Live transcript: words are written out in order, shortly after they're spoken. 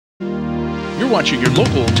You're watching your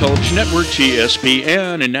local television network,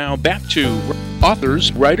 TSPN, and now back to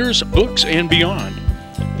authors, writers, books, and beyond.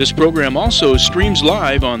 This program also streams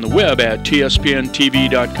live on the web at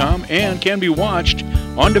tspntv.com and can be watched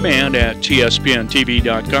on demand at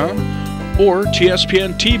tspntv.com or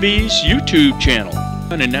TSPN TV's YouTube channel.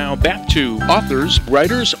 And now back to authors,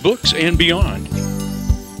 writers, books, and beyond.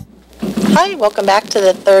 Hi, welcome back to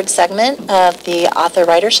the third segment of the Author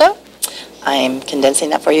Writer Show. I'm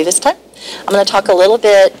condensing that for you this time. I'm going to talk a little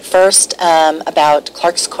bit first about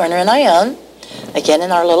Clark's Corner in Ione. Again,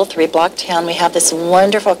 in our little 3-block town, we have this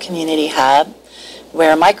wonderful community hub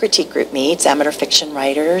where my critique group meets, amateur fiction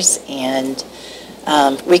writers, and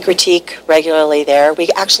we critique regularly there. We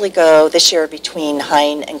actually go this year between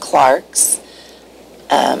Hine and Clark's.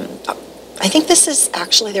 I think this is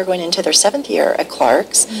actually, they're going into their 7th year at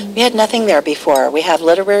Clark's. We had nothing there before. We have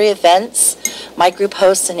literary events. My group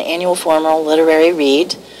hosts an annual formal literary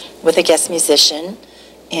read with a guest musician,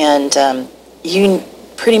 and you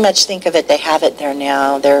pretty much think of it, they have it there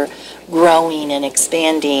now. They're growing and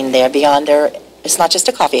expanding there beyond their, it's not just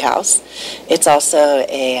a coffee house. It's also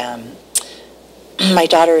a, my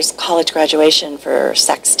daughter's college graduation for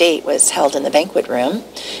Sac State was held in the banquet room,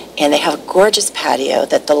 and they have a gorgeous patio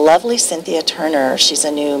that the lovely Cynthia Turner, she's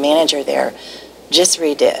a new manager there, just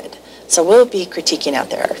redid. So we'll be critiquing out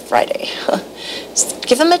there Friday.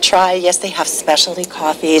 Give them a try. Yes, they have specialty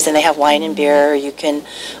coffees and they have wine and beer. You can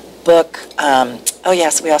book. Oh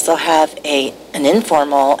yes, we also have an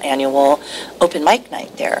informal annual open mic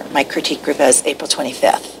night there. My critique group is April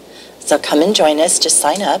 25th. So come and join us. Just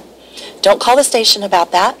sign up. Don't call the station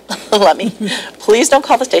about that. Please don't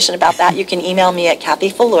call the station about that. You can email me at Kathy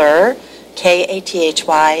Fellure,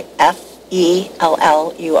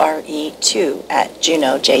 KathyFellure2 at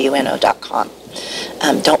juno.com.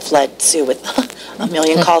 Don't flood Sue with a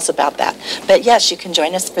million calls about that. But yes, you can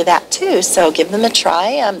join us for that too. So give them a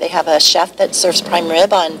try. They have a chef that serves prime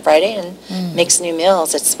rib on Friday and makes new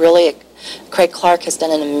meals. It's really, Craig Clark has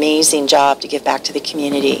done an amazing job to give back to the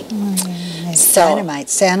community. So, dynamite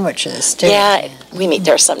sandwiches too. Yeah, we meet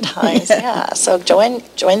there sometimes. Yeah, so join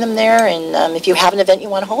them there, and if you have an event you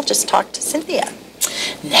want to hold, just talk to Cynthia.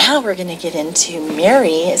 Now we're going to get into,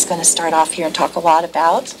 Mary is going to start off here and talk a lot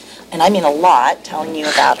about, and I mean a lot, telling you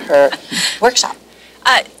about her workshop.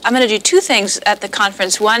 I'm going to do 2 things at the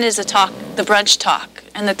conference. One is the brunch talk,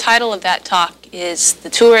 and the title of that talk is The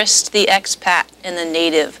Tourist, the Expat, and the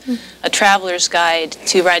Native, a traveler's guide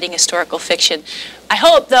to writing historical fiction. I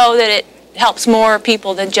hope, though, that it helps more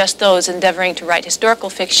people than just those endeavoring to write historical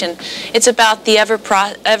fiction. It's about the ever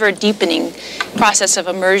deepening process of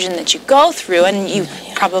immersion that you go through, and you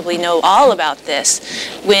probably know all about this,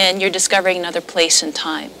 when you're discovering another place and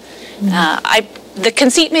time. The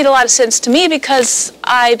conceit made a lot of sense to me because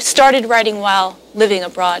I started writing while living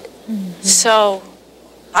abroad. So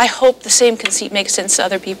I hope the same conceit makes sense to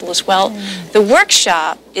other people as well. The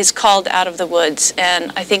workshop is called Out of the Woods,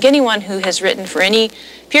 and I think anyone who has written for any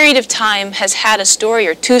period of time has had a story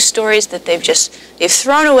or 2 stories that they've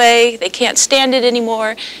thrown away, they can't stand it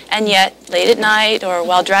anymore, and yet late at night or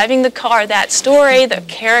while driving the car, that story, the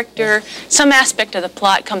character, some aspect of the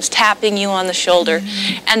plot comes tapping you on the shoulder,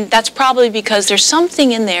 and that's probably because there's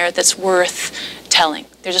something in there that's worth telling.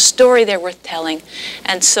 There's a story there worth telling,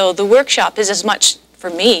 and so the workshop is as much for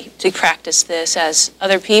me to practice this as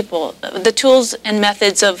other people, the tools and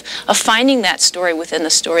methods of finding that story within the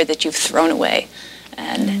story that you've thrown away,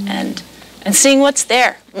 and seeing what's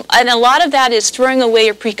there. And a lot of that is throwing away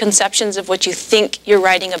your preconceptions of what you think you're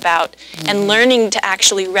writing about and learning to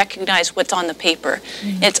actually recognize what's on the paper.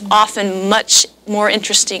 It's often much more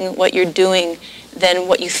interesting what you're doing than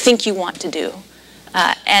what you think you want to do.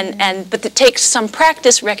 But it takes some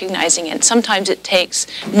practice recognizing it. Sometimes it takes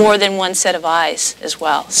more than one set of eyes as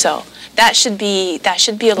well. So that should be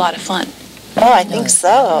a lot of fun. Oh, I think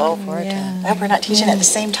so. I hope we're not teaching at the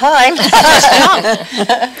same time.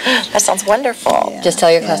 That sounds wonderful. Just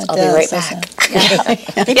tell your class, I'll be right back.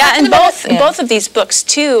 And both of these books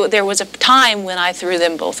too, there was a time when I threw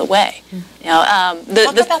them both away. Talk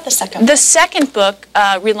about the second book. The second book,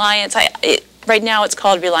 Reliance, right now it's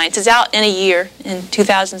called Reliance. It's out in a year, in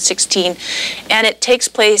 2016, and it takes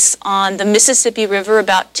place on the Mississippi River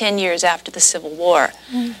about 10 years after the Civil War.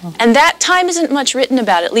 And that time isn't much written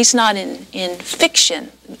about, at least not in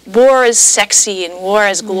fiction. War is sexy and war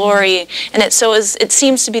is glory, and it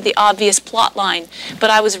seems to be the obvious plot line.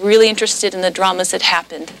 But I was really interested in the dramas that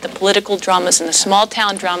happened, the political dramas and the small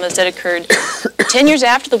town dramas that occurred 10 years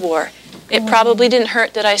after the war. It probably didn't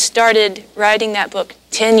hurt that I started writing that book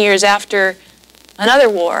 10 years after another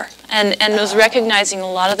war, and was recognizing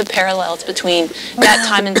a lot of the parallels between that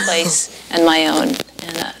time and place and my own.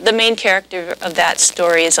 And the main character of that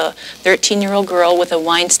story is a 13-year-old girl with a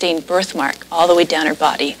wine-stained birthmark all the way down her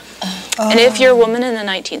body. And if you're a woman in the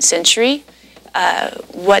 19th century,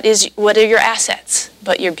 what are your assets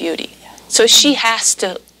but your beauty? So she has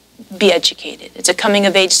to be educated. It's a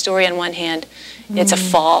coming-of-age story on one hand. It's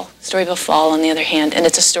a story of a fall on the other hand, and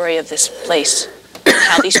it's a story of this place,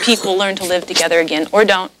 how these people learn to live together again, or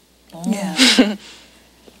don't. Yeah.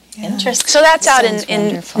 Interesting. So that's out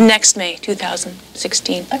in next May,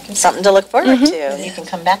 2016. Okay, something to look forward to. You can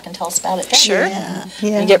come back and tell us about it then. Sure.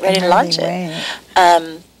 And get ready to launch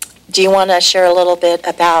it. Do you want to share a little bit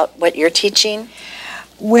about what you're teaching?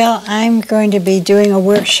 Well, I'm going to be doing a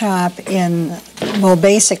workshop in, well,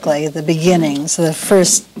 basically the beginnings, the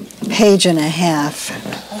first page and a half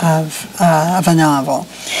of a novel.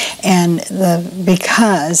 And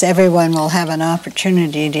because everyone will have an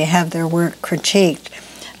opportunity to have their work critiqued,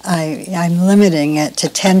 I'm limiting it to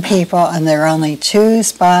 10 people, and there are only 2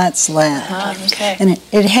 spots left. Okay. And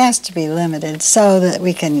it has to be limited so that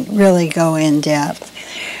we can really go in depth.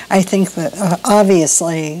 I think that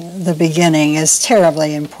obviously the beginning is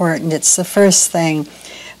terribly important. It's the first thing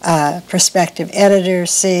prospective editor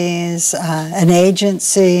sees, an agent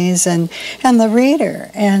sees, and the reader.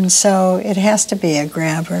 And so it has to be a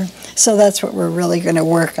grabber. So that's what we're really going to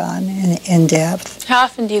work on in depth. How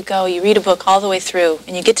often do you go, you read a book all the way through,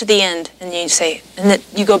 and you get to the end, and you say, and then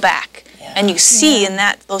you go back, and you see in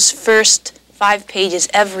those first 5 pages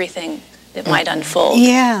everything that might unfold.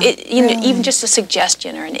 Yeah. Even just a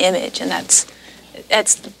suggestion or an image, and that's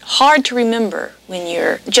hard to remember when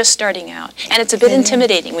you're just starting out. And it's a bit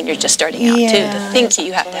intimidating when you're just starting out, too, to think that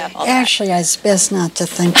you have to have all that. Actually, it's best not to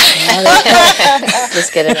think about it.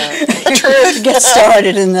 Just get it out. The truth. Get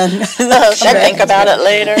started and then think about it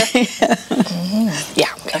later.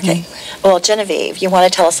 Yeah. Okay. Well, Genevieve, you want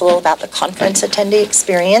to tell us a little about the conference attendee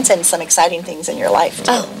experience and some exciting things in your life,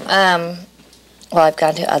 too? Well, I've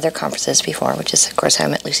gone to other conferences before, which is, of course, how I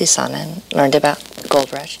met Lucy Sana and learned about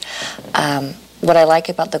Gold Rush. What I like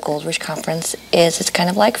about the Gold Rush Conference is it's kind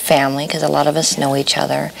of like family, because a lot of us know each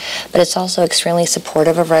other, but it's also extremely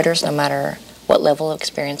supportive of writers no matter what level of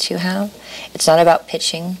experience you have. It's not about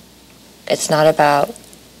pitching. It's not about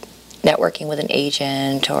networking with an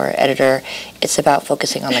agent or editor. It's about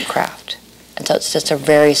focusing on the craft. And so it's just a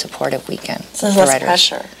very supportive weekend So there's for less writers.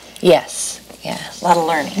 pressure. Yes. Yes. A lot of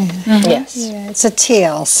learning. Yes. Yeah, it's a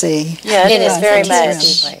TLC. Yeah, it is very It's a much.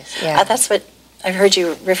 TLC place, yeah. That's what I've heard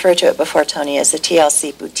you refer to it before, Tony, as the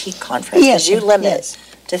TLC Boutique Conference. Yes, Because you limit yes.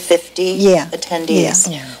 to 50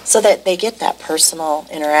 attendees Yeah. so that they get that personal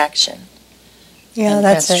interaction. Yeah,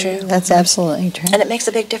 That's true. That's absolutely true. And it makes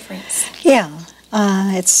a big difference. Yeah,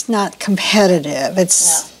 it's not competitive.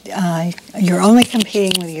 It's you're only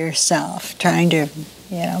competing with yourself, trying to,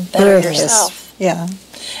 Better prove this. yourself. Yeah.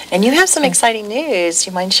 And you have some exciting news. Do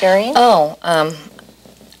you mind sharing? Oh,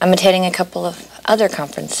 I'm attending a couple of other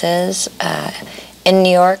conferences. In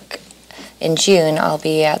New York, in June, I'll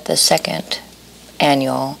be at the 2nd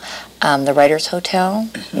annual the Writers Hotel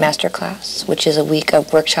Masterclass, which is a week of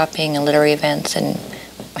workshopping and literary events. And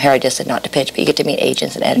here I just said not to pitch, but you get to meet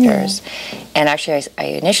agents and editors. And actually, I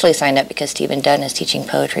initially signed up because Stephen Dunn is teaching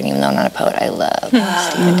poetry, and even though I'm not a poet, I love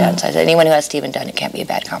Stephen Dunn. So I said, anyone who has Stephen Dunn, it can't be a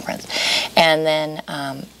bad conference. And then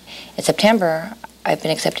in September, I've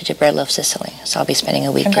been accepted to Bread Loaf Sicily, so I'll be spending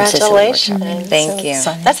a week in Sicily workshopping. Congratulations. Thank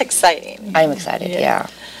you. That's exciting. I'm excited, yeah.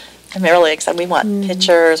 I'm really excited. We want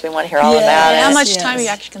pictures. We want to hear all about it. How much time are you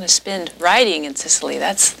actually going to spend writing in Sicily?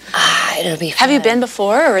 It'll be fun. Have you been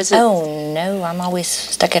before, or is it? Oh, no, I'm always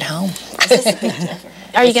stuck at home.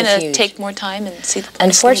 Are you This is going to huge. take more time and see the place?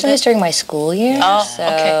 Unfortunately, it's during my school year,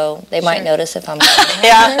 so they might notice if I'm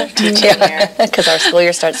Teaching here. because our school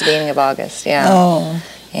year starts at the beginning of August, Oh.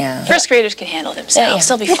 Yeah. First graders can handle themselves.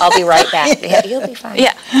 They'll be fine. I'll be right back. You'll be fine.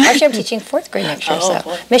 Yeah. Actually, I'm teaching 4th grade next year,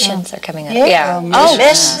 so missions are coming up.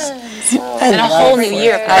 Missions. And a whole new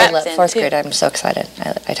year of I prep love then, 4th too. grade. I'm so excited.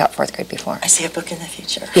 I taught 4th grade before. I see a book in the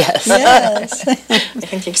future. Yes. Yes. I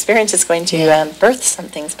think the experience is going to birth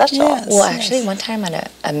something special. Yes. Well, actually, one time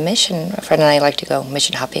at a mission, a friend and I like to go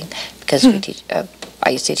mission hopping because we teach.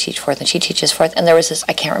 I used to teach 4th, and she teaches 4th. And there was this,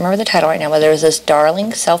 I can't remember the title right now, but there was this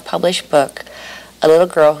darling self-published book. A little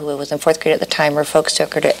girl who was in 4th grade at the time, her folks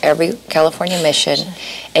took her to every California mission,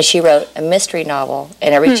 and she wrote a mystery novel,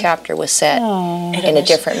 and every chapter was set in a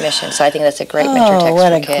different mission. So I think that's a great mentor text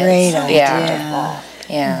what for a kids. great idea.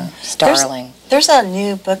 Yeah, it's darling. There's a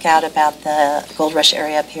new book out about the Gold Rush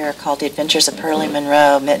area up here called The Adventures of Pearlie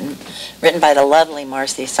Monroe, written by the lovely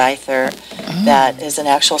Marcy Seither. That is an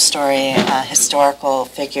actual story, a historical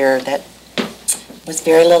figure that was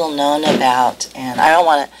very little known about. And I don't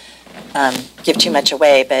want to give too much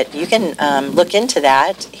away, but you can look into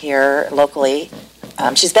that here locally.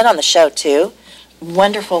 She's been on the show too.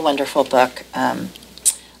 Wonderful, wonderful book.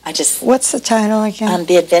 What's the title again?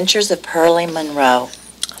 The Adventures of Pearlie Monroe.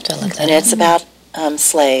 And it's about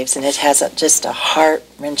slaves, and it has just a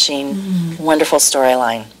heart-wrenching, wonderful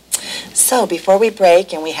storyline. So before we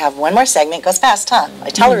break, and we have one more segment, goes fast, huh? I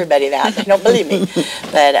tell everybody that, they don't believe me.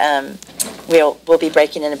 But we'll be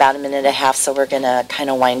breaking in about a minute and a half, so we're going to kind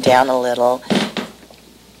of wind down a little.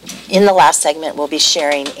 In the last segment, we'll be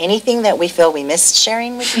sharing anything that we feel we missed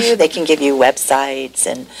sharing with you. They can give you websites,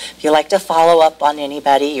 and if you'd like to follow up on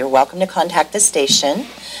anybody, you're welcome to contact the station.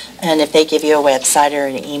 And if they give you a website or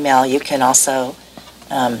an email, you can also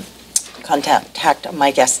contact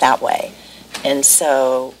my guest that way. And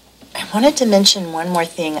so I wanted to mention one more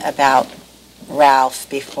thing about Ralph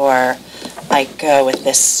before I go with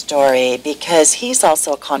this story, because he's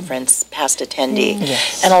also a conference past attendee.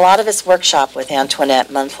 Yes. And a lot of us workshop with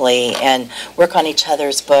Antoinette monthly and work on each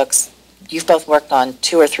other's books. You've both worked on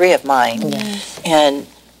 2 or 3 of mine. Yes. And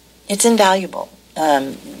it's invaluable.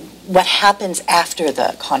 What happens after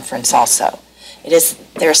the conference also.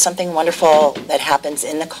 There's something wonderful that happens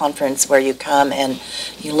in the conference where you come and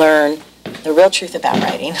you learn the real truth about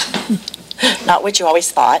writing, not what you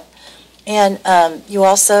always thought. And you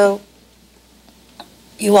also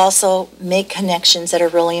make connections that are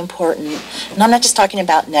really important. And I'm not just talking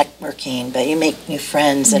about networking, but you make new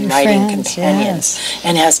friends and writing companions. Yes.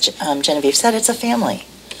 And as Genevieve said, it's a family.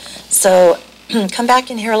 So come back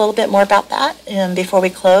and hear a little bit more about that before we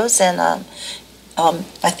close. And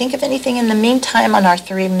if I think of anything in the meantime on our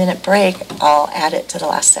 3-minute break, I'll add it to the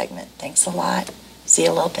last segment. Thanks a lot. See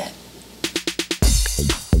you a little bit.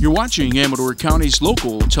 You're watching Amador County's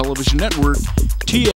local television network,